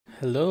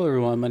Hello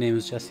everyone, my name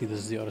is Jesse, this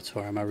is the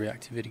Auditorium. I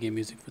react to video game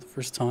music for the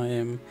first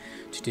time.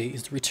 Today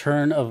is the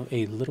return of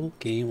a little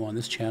game on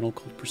this channel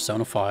called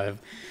Persona 5.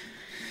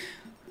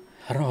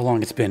 I don't know how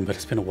long it's been, but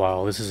it's been a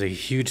while. This is a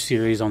huge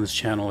series on this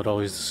channel. It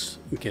always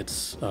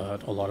gets a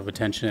lot of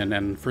attention,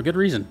 and for good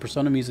reason.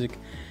 Persona music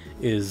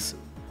is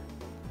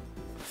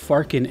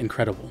farkin'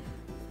 incredible.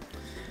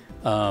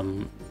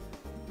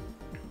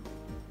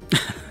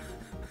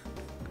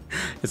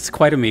 It's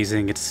quite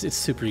amazing. It's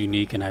super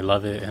unique, and I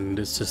love it. And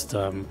it's just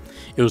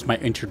it was my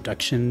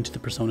introduction to the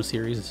Persona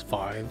series. It's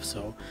 5,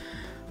 so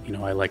you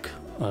know I like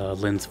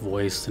Lynn's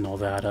voice and all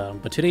that.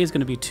 But today is going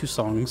to be 2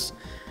 songs.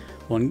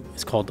 One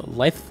is called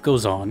 "Life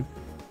Goes On,"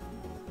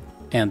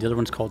 and the other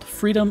one's called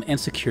 "Freedom and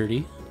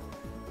Security"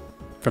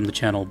 from the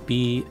channel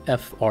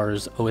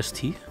BFR's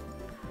OST,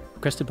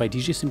 requested by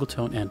DJ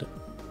Singletone and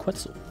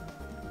Quetzal,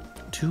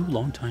 2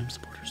 longtime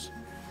supporters.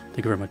 Thank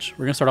you very much.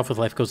 We're gonna start off with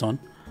 "Life Goes On."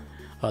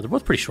 They're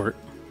both pretty short.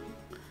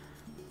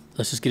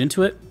 Let's just get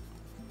into it.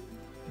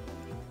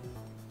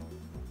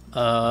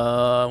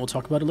 We'll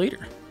talk about it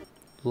later.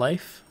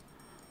 Life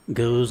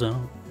goes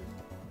on.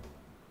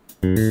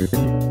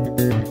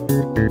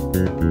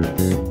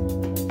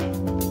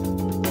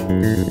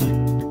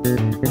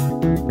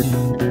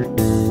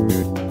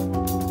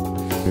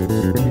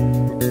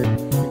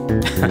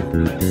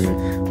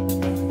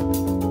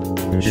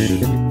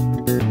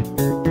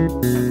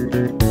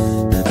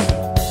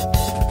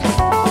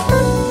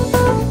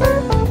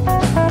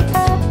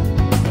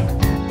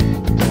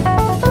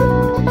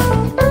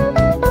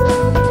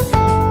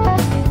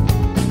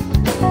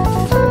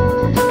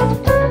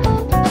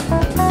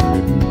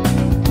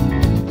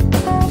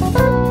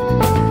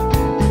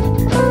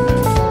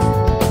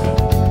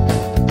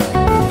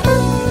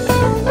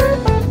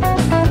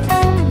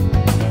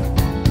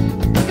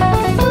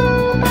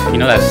 You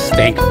know that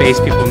stank face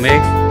people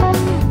make?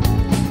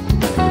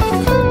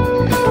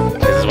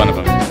 This is one of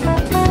them.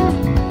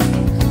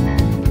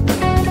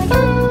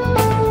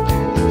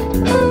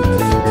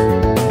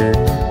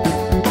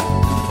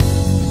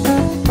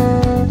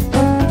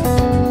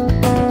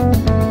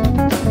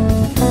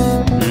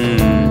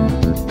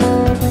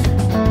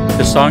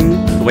 The song,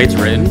 the way it's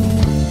written,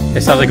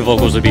 it sounds like the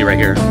vocals would be right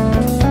here.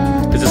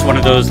 Is this one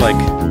of those, like,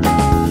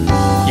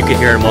 you could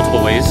hear it in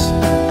multiple ways?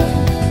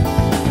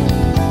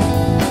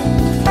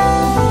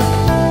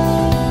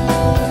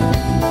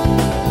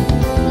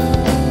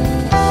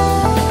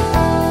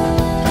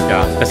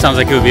 That sounds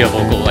like it would be a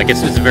vocal. Like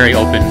it's very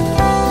open.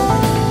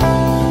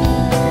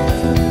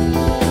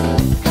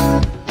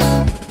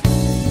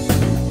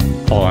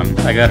 Hold on,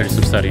 I gotta do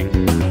some studying.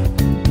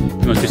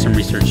 I must do some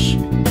research.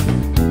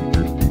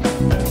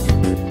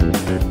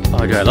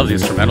 Oh dude, I love the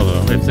instrumental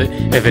though.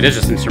 If it is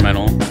just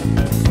instrumental.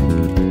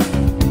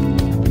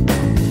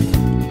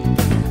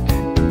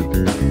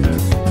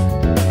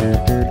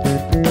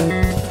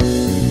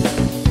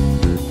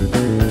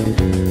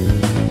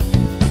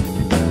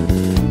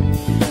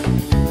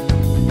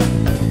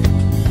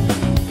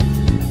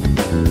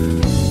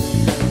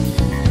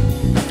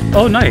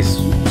 Oh, nice.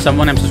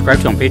 Someone I'm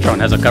subscribed to on Patreon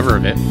has a cover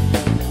of it.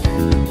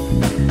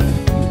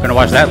 I'm gonna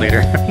watch that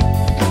later.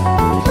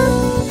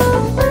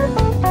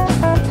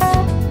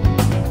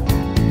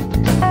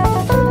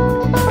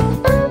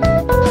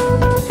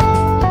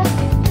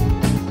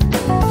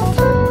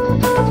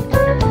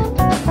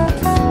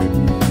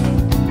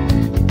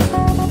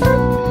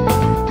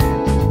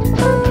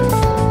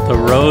 The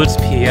Rhodes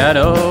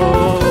piano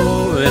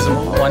is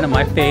one of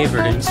my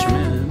favorite instruments.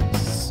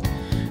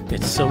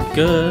 It's so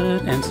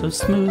good and so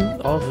smooth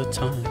all the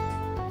time.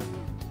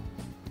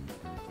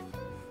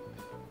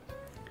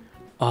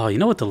 Oh, you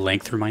know what the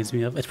length reminds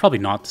me of? It's probably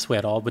not this way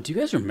at all, but do you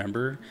guys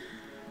remember?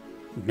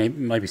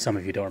 Maybe some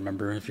of you don't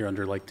remember if you're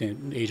under like the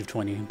age of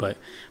 20, but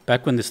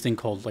back when this thing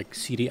called like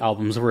CD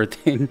albums were a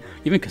thing,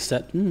 even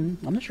cassette, I'm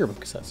not sure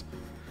about cassettes,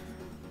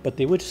 but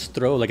they would just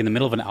throw like in the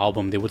middle of an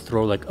album, they would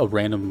throw like a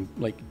random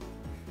like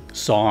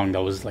song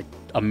that was like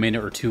a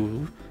minute or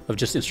 2 of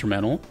just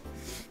instrumental.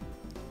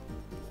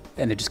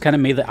 And it just kind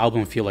of made the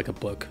album feel like a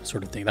book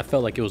sort of thing. That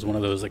felt like it was one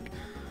of those like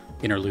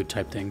interlude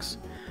type things.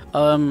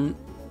 I'm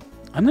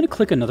going to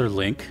click another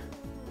link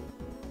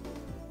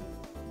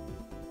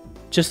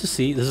just to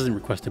see. This isn't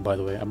requested, by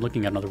the way. I'm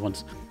looking at other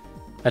ones.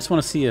 I just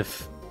want to see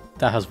if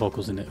that has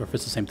vocals in it or if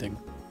it's the same thing.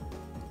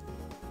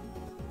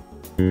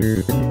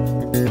 I'm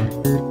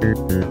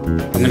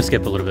going to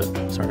skip a little bit.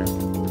 Sorry.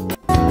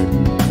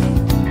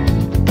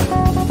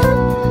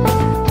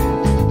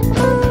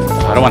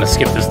 I don't want to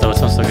skip this though. It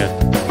sounds so good.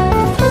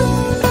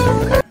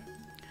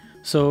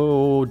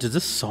 So, does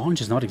this song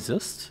just not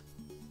exist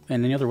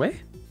in any other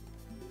way?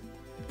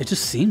 It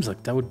just seems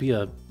like that would be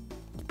a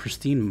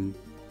pristine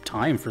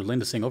time for Lynn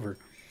to sing over.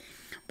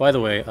 By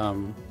the way,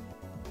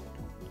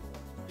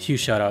 huge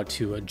shout out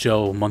to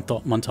Joe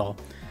Muntal.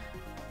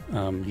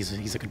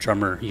 He's like a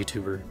drummer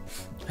YouTuber.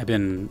 I've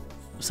been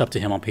subbed to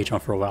him on Patreon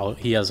for a while.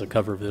 He has a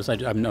cover of this.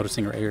 I'm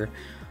noticing right here.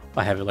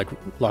 I have it like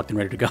locked and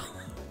ready to go.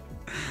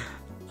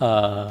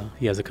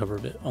 He has a cover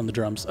of it on the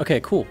drums. Okay,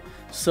 cool.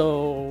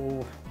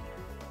 So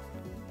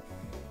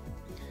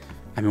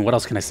I mean, what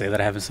else can I say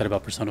that I haven't said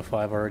about Persona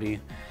 5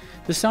 already?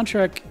 This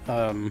soundtrack,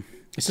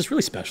 it's just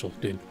really special,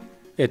 dude.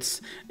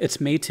 It's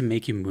made to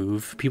make you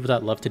move. People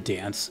that love to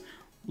dance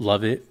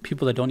love it.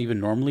 People that don't even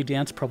normally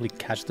dance probably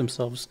catch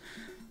themselves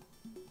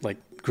like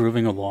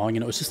grooving along. You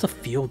know, it's just a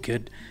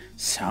feel-good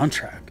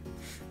soundtrack.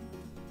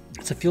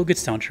 It's a feel-good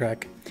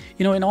soundtrack.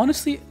 You know, and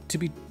honestly, to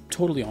be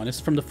totally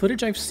honest, from the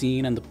footage I've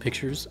seen and the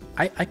pictures,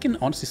 I can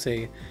honestly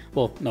say,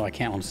 well, no, I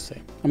can't honestly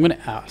say. I'm gonna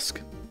ask.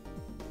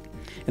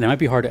 And it might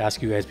be hard to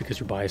ask you guys because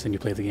you're biased and you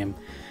play the game,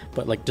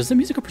 but like, does the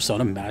music of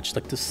Persona match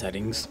like the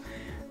settings?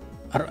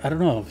 I don't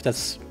know if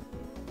that's...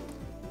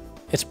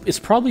 It's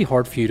probably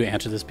hard for you to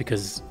answer this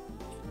because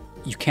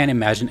you can't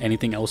imagine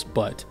anything else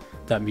but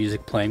that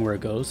music playing where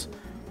it goes.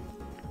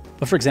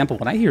 But for example,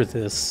 when I hear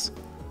this,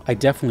 I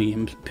definitely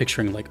am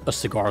picturing like a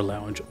cigar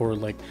lounge or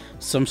like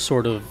some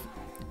sort of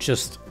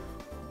just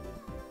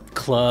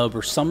club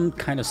or some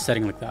kind of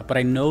setting like that. But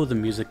I know the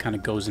music kind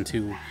of goes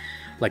into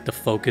like the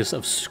focus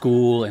of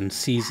school and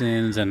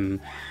seasons and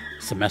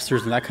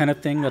semesters and that kind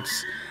of thing.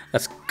 That's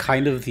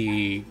kind of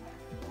the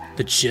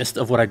gist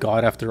of what I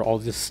got after all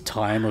this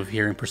time of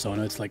hearing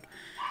Persona. It's like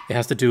it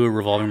has to do with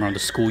revolving around the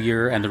school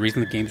year, and the reason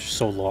the games are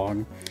so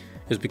long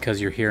is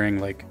because you're hearing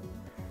like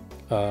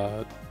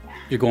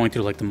you're going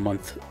through like the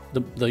month,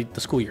 the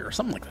school year or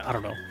something like that. I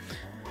don't know,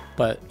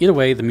 but either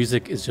way, the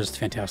music is just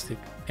fantastic,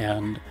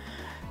 and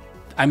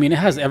I mean, it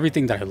has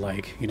everything that I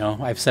like. You know,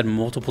 I've said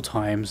multiple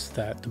times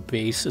that the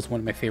bass is one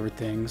of my favorite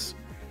things,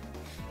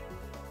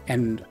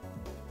 and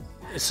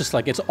it's just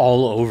like it's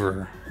all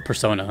over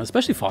Persona,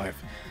 especially 5.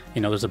 You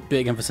know, there's a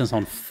big emphasis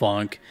on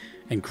funk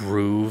and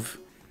groove.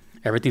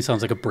 Everything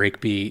sounds like a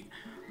breakbeat.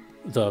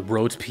 The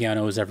Rhodes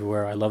piano is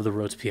everywhere. I love the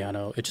Rhodes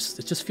piano. It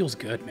just feels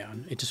good,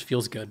 man. It just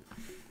feels good,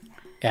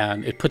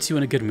 and it puts you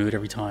in a good mood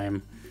every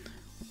time.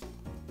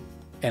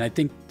 And I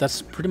think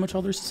that's pretty much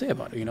all there's to say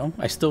about it. You know,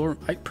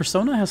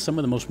 Persona has some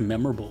of the most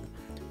memorable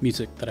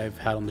music that I've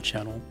had on the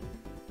channel.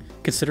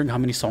 Considering how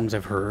many songs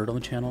I've heard on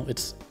the channel,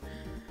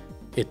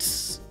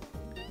 there's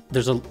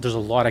a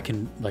lot I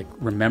can like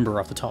remember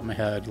off the top of my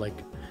head, like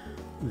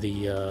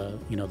the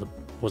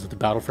was it the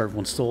Battle for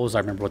Everyone's Souls? I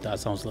remember what that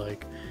sounds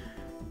like.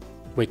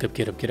 Wake Up,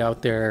 Get Up, Get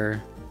Out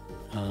There.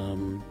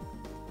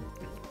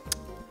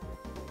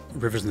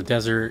 Rivers in the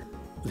Desert.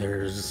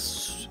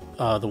 There's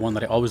the one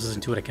that I always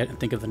listen to. I can't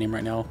think of the name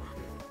right now.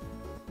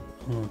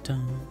 Oh,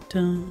 dun,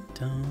 dun,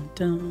 dun,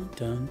 dun,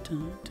 dun,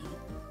 dun, dun.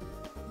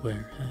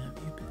 Where have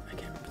you been? I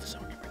can't remember the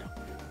song name right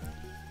now.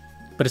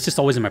 But it's just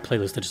always in my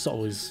playlist. It just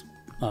always...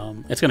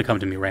 it's gonna come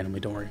to me randomly,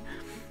 don't worry.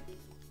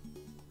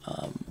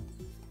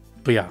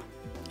 But yeah,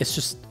 it's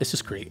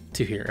just great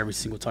to hear every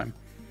single time.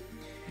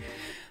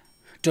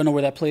 Don't know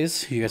where that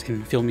plays. You guys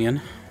can fill me in.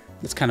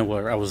 That's kind of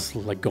where I was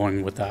like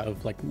going with that,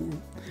 of like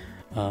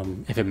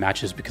if it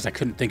matches, because I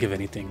couldn't think of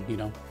anything. You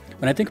know,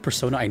 when I think of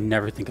Persona, I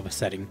never think of a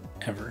setting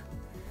ever.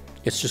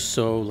 It's just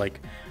so like,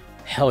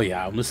 hell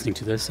yeah, I'm listening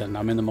to this and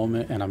I'm in the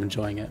moment and I'm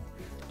enjoying it.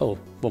 Oh,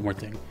 one more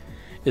thing.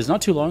 It's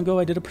not too long ago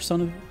I did a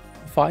Persona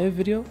 5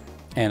 video.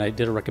 And I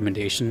did a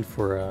recommendation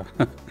for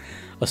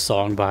a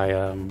song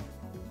by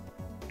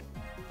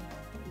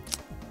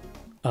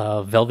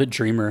Velvet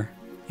Dreamer.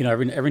 You know,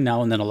 every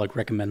now and then I'll like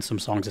recommend some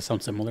songs that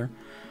sound similar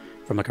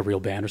from like a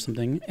real band or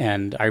something.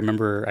 And I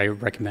remember I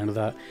recommended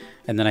that,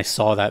 and then I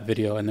saw that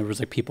video, and there was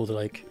like people that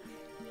like,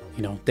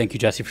 you know, thank you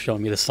Jesse for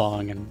showing me the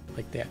song, and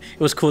like that. It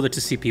was cool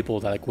to see people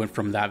that like went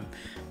from that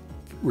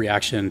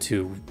reaction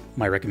to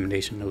my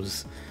recommendation. I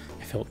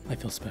felt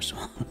special.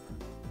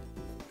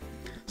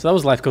 So that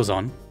was Life Goes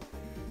On.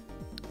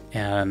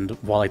 And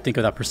while I think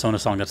of that Persona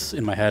song that's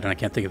in my head and I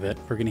can't think of it,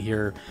 we're going to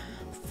hear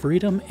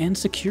Freedom and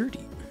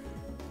Security.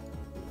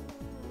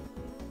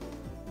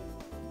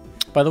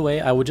 By the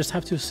way, I would just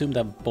have to assume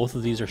that both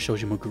of these are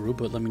Shoji Meguro,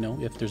 but let me know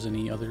if there's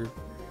any other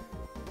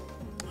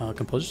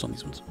composers on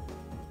these ones.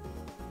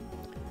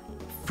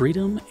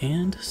 Freedom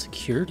and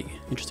Security.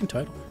 Interesting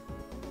title.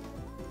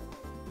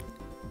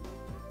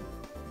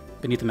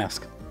 Beneath the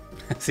Mask.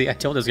 See, I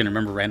told I was going to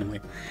remember randomly.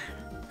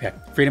 Okay,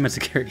 Freedom and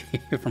Security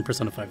from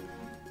Persona 5.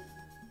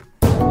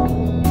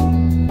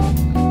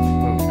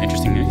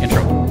 Interesting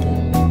intro.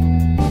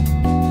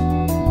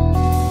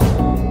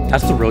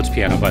 That's the Rhodes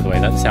piano, by the way,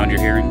 that sound you're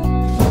hearing.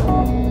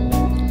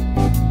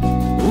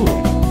 Ooh,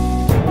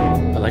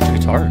 electric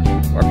guitar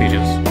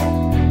arpeggios.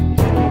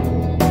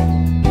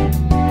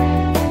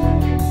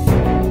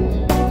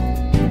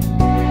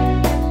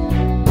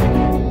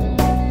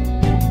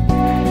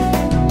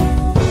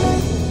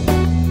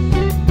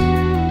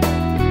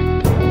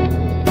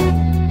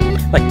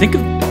 Like, think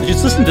of,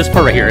 just listen to this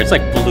part right here. It's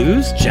like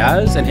blues,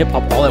 jazz, and hip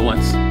hop all at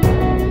once.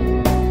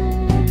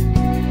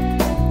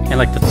 And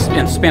like in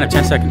the span of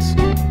 10 seconds.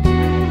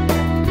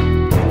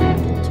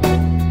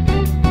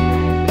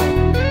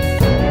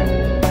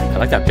 I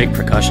like that big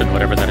percussion,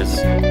 whatever that is.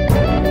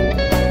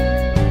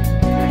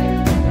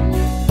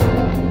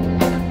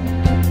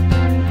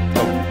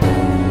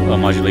 Oh,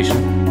 modulation.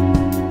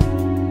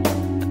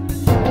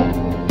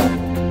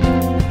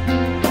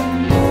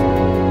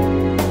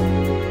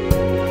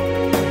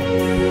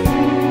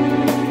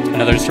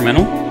 Another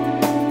instrumental.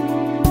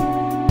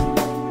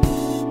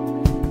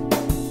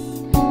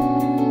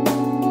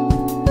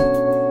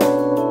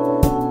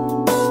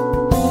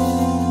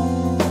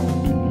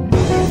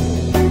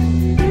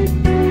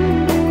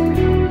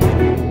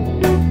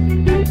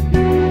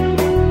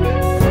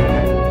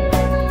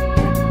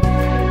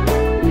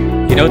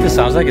 know what this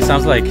sounds like? It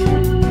sounds like,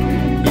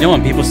 you know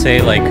when people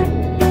say like,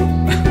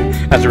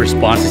 as a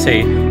response, they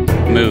say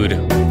mood.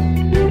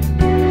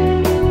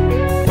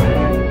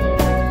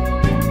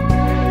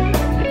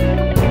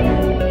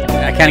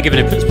 I can't give it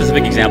a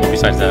specific example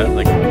besides that.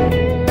 Like,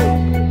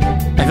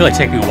 I feel like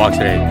taking a walk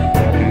today.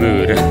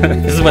 Mood.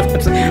 This is what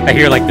I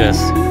hear like this.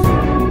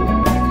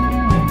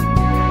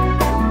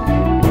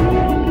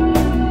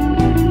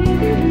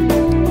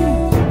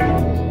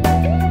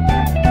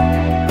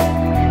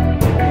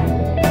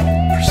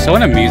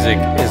 Persona music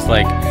is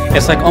like,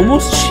 it's like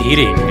almost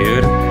cheating,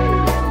 dude.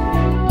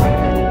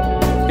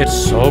 It's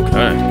so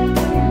good.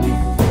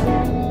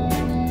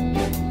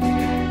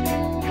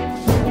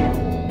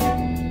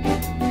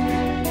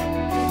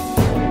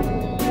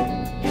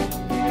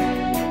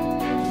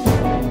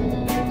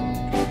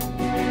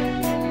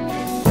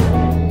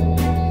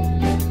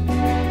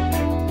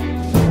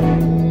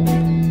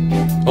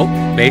 Oh,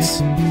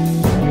 bass.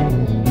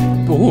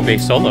 Ooh,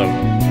 bass solo.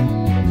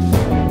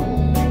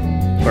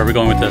 Where are we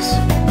going with this?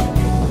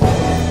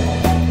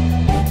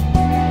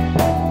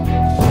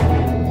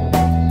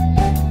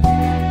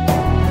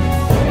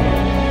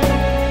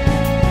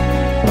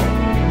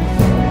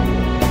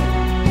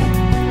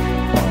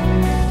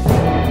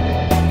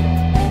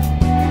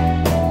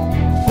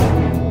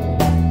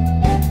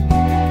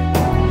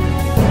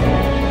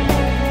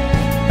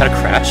 Got a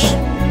crash?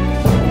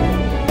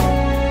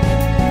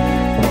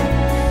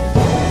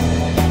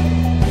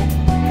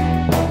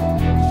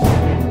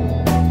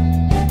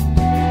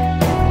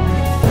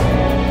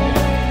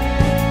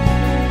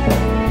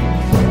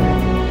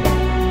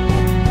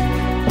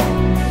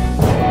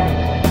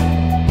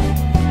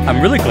 I'm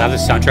really glad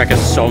this soundtrack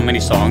has so many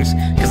songs,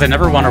 because I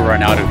never want to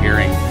run out of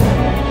hearing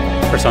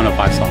Persona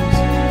 5 songs.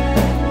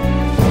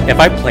 If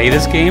I play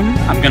this game,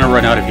 I'm gonna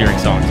run out of hearing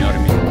songs, you know what I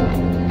mean?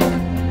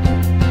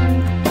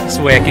 This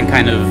way I can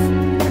kind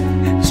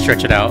of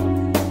stretch it out.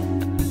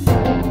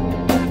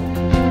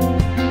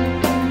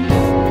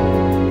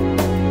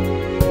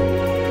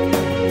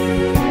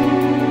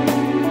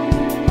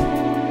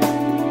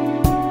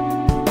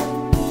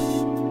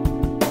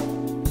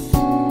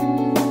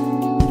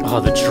 Oh,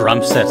 the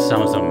drum set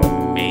sounds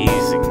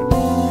amazing.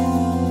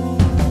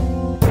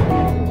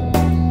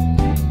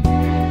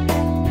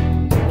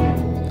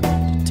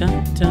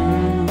 Dun,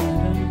 dun,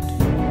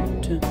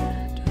 dun, dun, dun.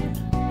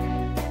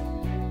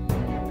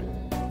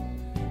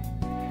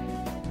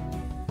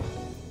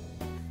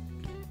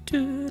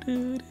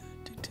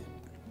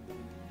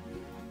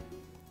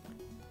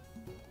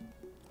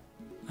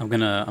 I'm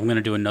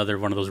gonna do another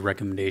one of those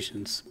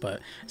recommendations, but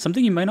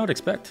something you might not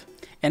expect.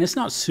 And it's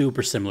not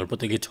super similar, but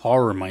the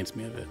guitar reminds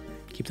me of it.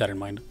 Keep that in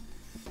mind.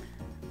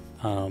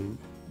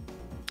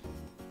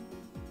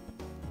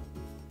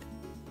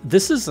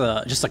 This is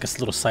just like a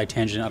little side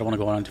tangent. I don't want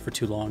to go on for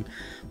too long.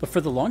 But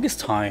for the longest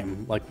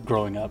time, like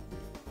growing up,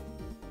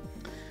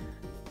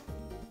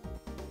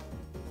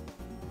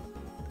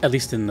 at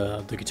least in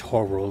the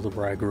guitar world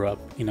where I grew up,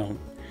 you know,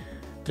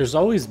 there's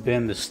always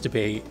been this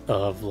debate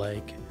of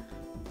like,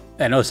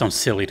 I know it sounds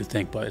silly to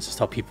think, but it's just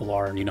how people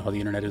are, and you know how the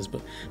internet is.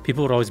 But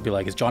people would always be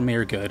like, "Is John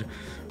Mayer good?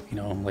 You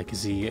know, like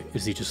is he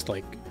just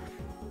like?"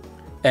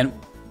 And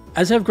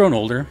as I've grown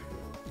older,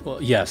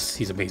 well, yes,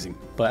 he's amazing.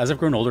 But as I've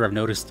grown older, I've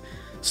noticed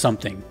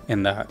something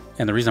in that,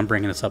 and the reason I'm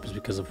bringing this up is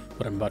because of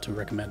what I'm about to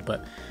recommend.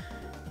 But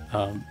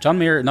John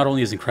Mayer not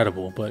only is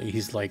incredible, but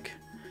he's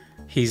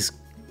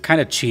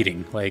kind of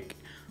cheating. Like,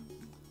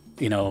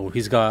 you know,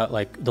 he's got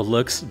like the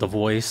looks, the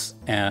voice,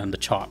 and the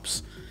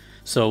chops.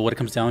 So what it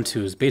comes down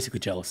to is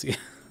basically jealousy.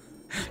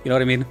 You know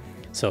what I mean?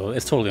 So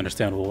it's totally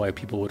understandable why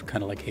people would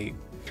kind of like hate.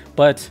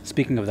 But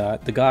speaking of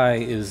that, the guy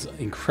is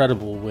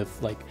incredible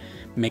with like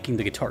making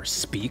the guitar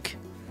speak.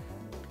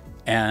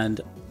 And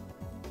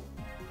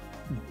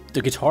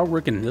the guitar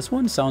work in this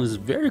one sounds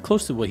very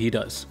close to what he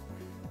does.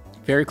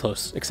 Very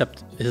close,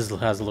 except his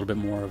has a little bit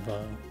more of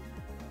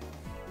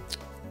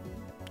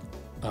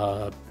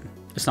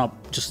it's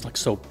not just like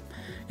so,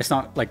 it's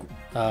not like,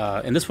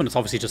 in this one it's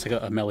obviously just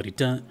like a melody,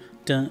 dun,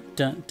 dun,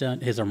 dun, dun.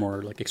 His are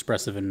more like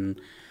expressive and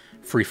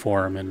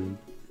freeform and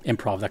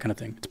improv, that kind of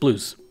thing. It's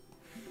blues.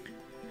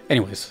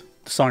 Anyways,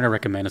 the song I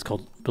recommend is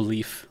called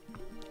Belief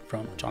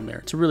from John Mayer.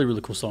 It's a really,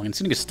 really cool song, and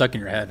it's gonna get stuck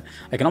in your head.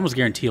 I can almost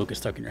guarantee it'll get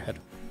stuck in your head.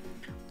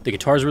 The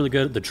guitar is really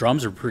good. The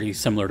drums are pretty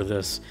similar to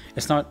this.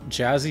 It's not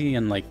jazzy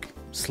and like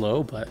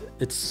slow, but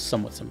it's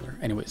somewhat similar.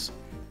 Anyways,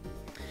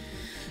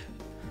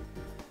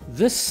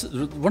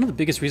 one of the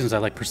biggest reasons I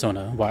like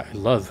Persona, why I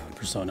love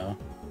Persona,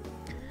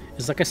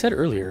 is like I said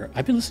earlier,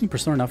 I've been listening to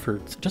Persona now for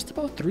just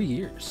about 3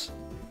 years.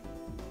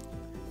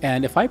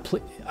 And if I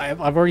play, I've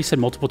already said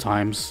multiple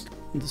times,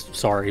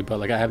 sorry, but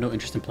like I have no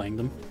interest in playing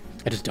them.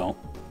 I just don't.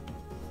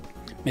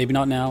 Maybe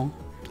not now.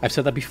 I've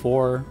said that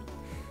before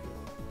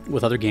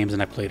with other games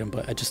and I played them,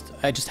 but I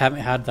just haven't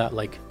had that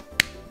like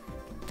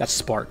that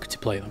spark to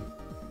play them.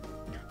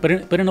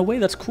 But in a way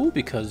that's cool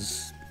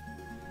because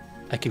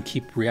I can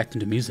keep reacting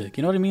to music.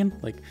 You know what I mean?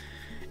 Like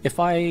if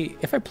I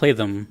play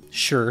them,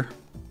 sure,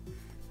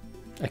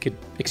 I could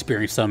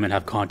experience them and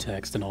have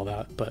context and all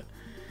that, but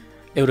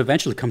it would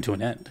eventually come to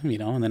an end, you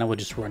know, and then I would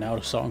just run out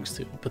of songs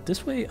too. But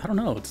this way, I don't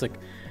know. It's like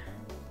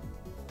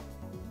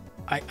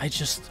I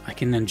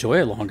can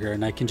enjoy it longer,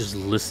 and I can just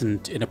listen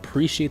to, and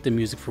appreciate the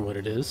music for what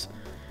it is,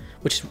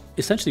 which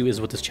essentially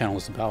is what this channel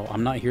is about.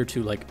 I'm not here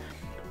to like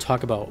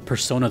talk about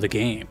Persona the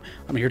game.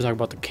 I'm here to talk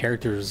about the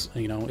characters.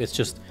 You know, it's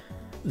just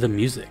the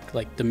music.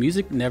 Like the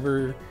music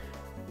never,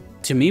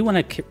 to me, when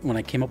I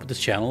came up with this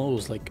channel, it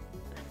was like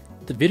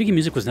the video game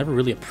music was never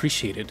really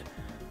appreciated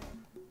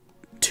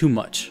too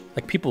much.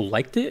 Like people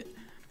liked it,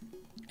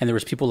 and there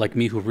was people like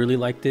me who really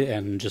liked it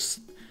and just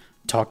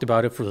talked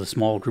about it for the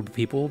small group of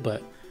people,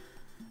 but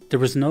there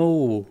was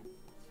no,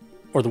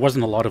 or there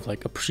wasn't a lot of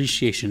like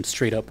appreciation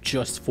straight up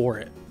just for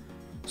it.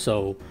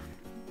 So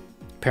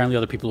apparently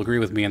other people agree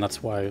with me, and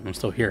that's why I'm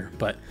still here.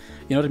 But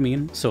you know what I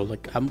mean? So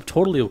like I'm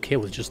totally okay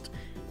with just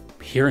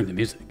hearing the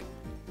music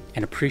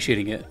and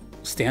appreciating it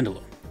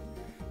standalone,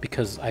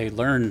 because I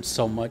learn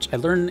so much. I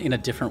learn in a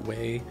different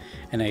way,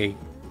 and I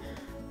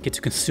get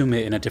to consume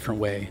it in a different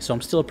way. So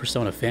I'm still a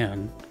Persona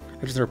fan.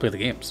 I just never play the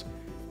games,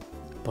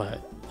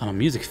 but I'm a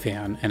music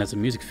fan, and as a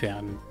music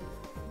fan,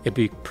 it'd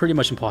be pretty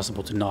much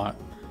impossible to not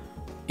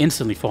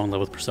instantly fall in love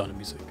with Persona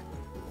music.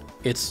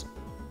 It's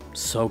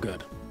so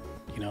good,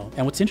 you know?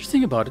 And what's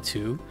interesting about it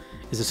too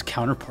is its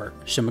counterpart,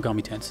 Shin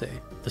Megami Tensei,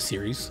 the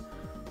series.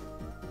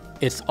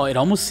 It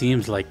almost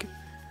seems like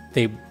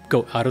they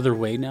go out of their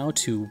way now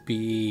to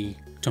be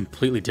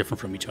completely different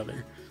from each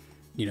other.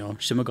 You know,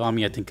 Shin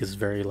Megami, I think, is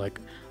very like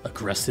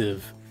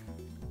aggressive,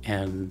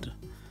 and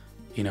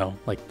you know,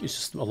 like it's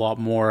just a lot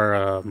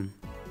more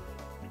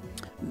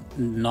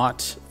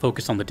not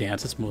focused on the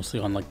dance. It's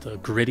mostly on like the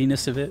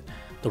grittiness of it,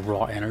 the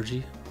raw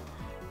energy.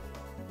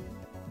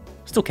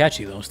 Still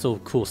catchy though, still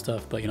cool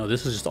stuff. But you know,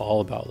 this is just all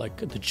about like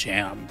the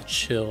jam, the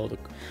chill, the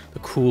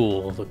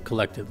cool, the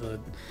collective,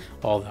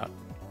 all that.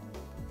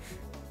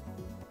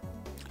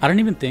 I don't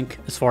even think,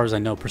 as far as I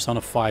know, Persona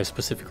 5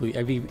 specifically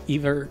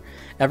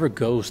ever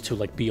goes to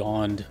like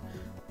beyond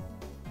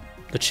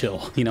the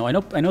chill. You know, I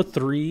know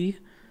 3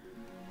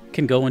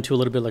 can go into a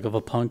little bit like of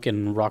a punk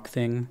and rock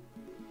thing,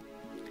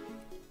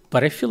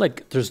 but I feel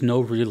like there's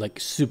no really like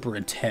super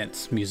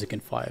intense music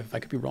in 5. I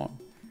could be wrong,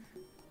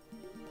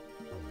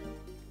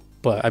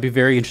 but I'd be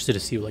very interested to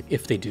see like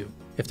if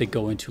they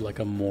go into like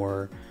a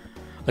more,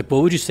 like,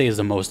 what would you say is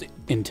the most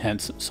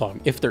intense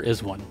song, if there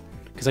is one?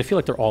 Because I feel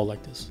like they're all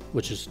like this,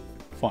 which is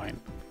fine.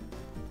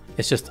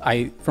 It's just,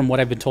 from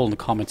what I've been told in the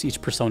comments,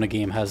 each Persona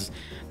game has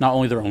not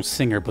only their own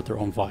singer but their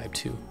own vibe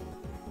too.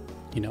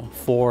 You know,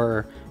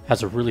 4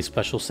 has a really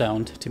special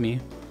sound to me,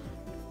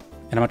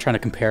 and I'm not trying to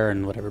compare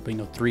and whatever, but you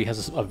know, 3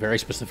 has a very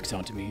specific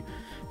sound to me.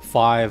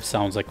 5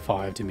 sounds like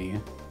 5 to me.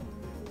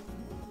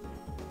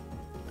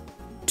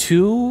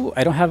 2,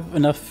 I don't have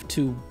enough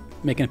to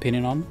make an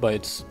opinion on, but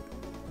it's,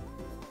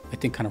 I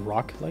think, kind of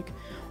rock like.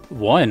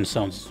 1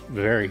 sounds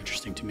very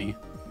interesting to me.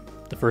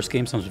 The first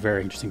game sounds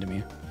very interesting to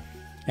me,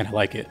 and I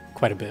like it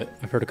quite a bit.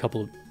 I've heard a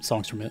couple of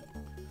songs from it,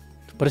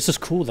 but it's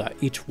just cool that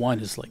each one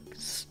is like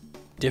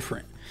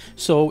different.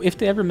 So if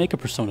they ever make a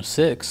Persona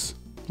 6,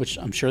 which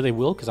I'm sure they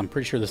will, because I'm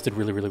pretty sure this did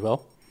really, really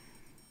well.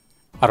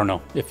 I don't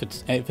know if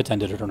it's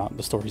ended or not,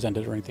 the story's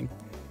ended or anything.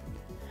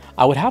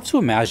 I would have to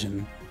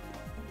imagine,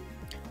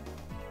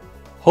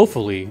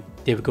 hopefully,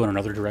 they would go in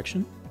another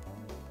direction,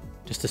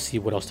 just to see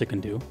what else they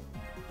can do.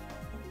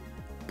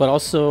 But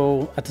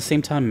also, at the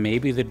same time,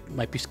 maybe they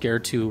might be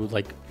scared to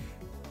like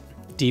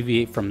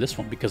deviate from this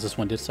one, because this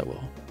one did so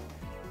well.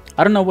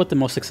 I don't know what the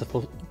most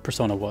successful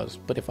Persona was,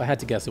 but if I had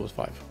to guess, it was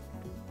 5.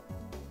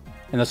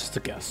 And that's just a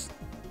guess.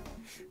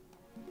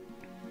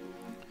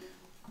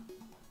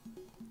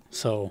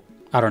 So,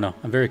 I don't know.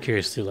 I'm very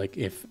curious to like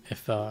if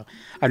I've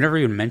never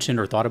even mentioned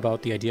or thought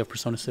about the idea of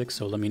Persona 6,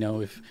 so let me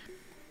know if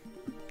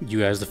you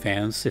guys, the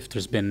fans, if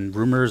there's been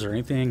rumors or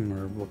anything,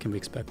 or what can we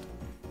expect.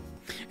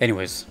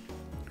 Anyways,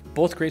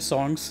 both great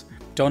songs.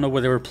 Don't know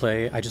where they would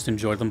play. I just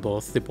enjoyed them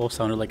both. They both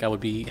sounded like I would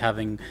be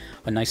having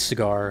a nice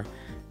cigar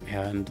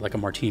and like a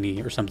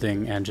martini or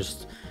something, and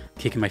just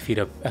kicking my feet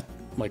up at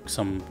like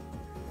some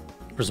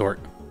resort.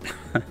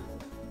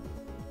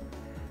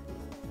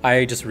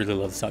 I just really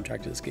love the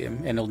soundtrack to this game,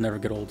 and it'll never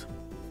get old.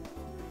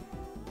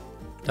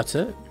 That's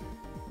it.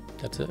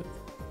 That's it.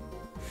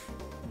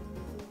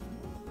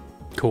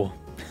 Cool.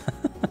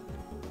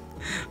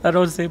 I don't know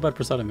what to say about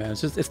Persona, man.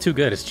 It's too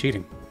good. It's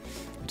cheating.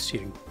 It's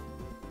cheating.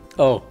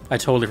 Oh, I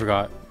totally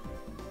forgot.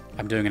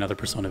 I'm doing another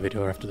Persona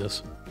video after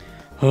this.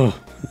 Oh.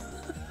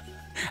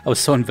 I was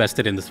so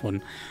invested in this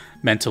one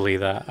mentally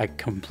that I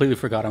completely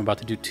forgot I'm about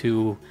to do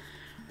 2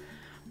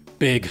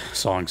 big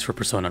songs for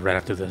Persona right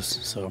after this.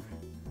 So,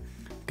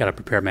 gotta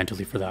prepare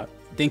mentally for that.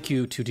 Thank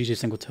you to DJ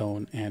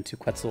Singletone and to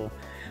Quetzal.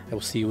 I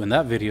will see you in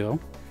that video.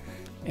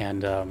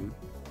 And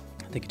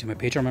thank you to my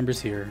Patreon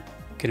members here.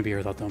 Couldn't be here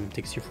without them.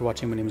 Thanks you for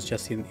watching. My name is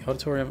Jesse in the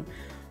auditorium.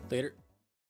 Later.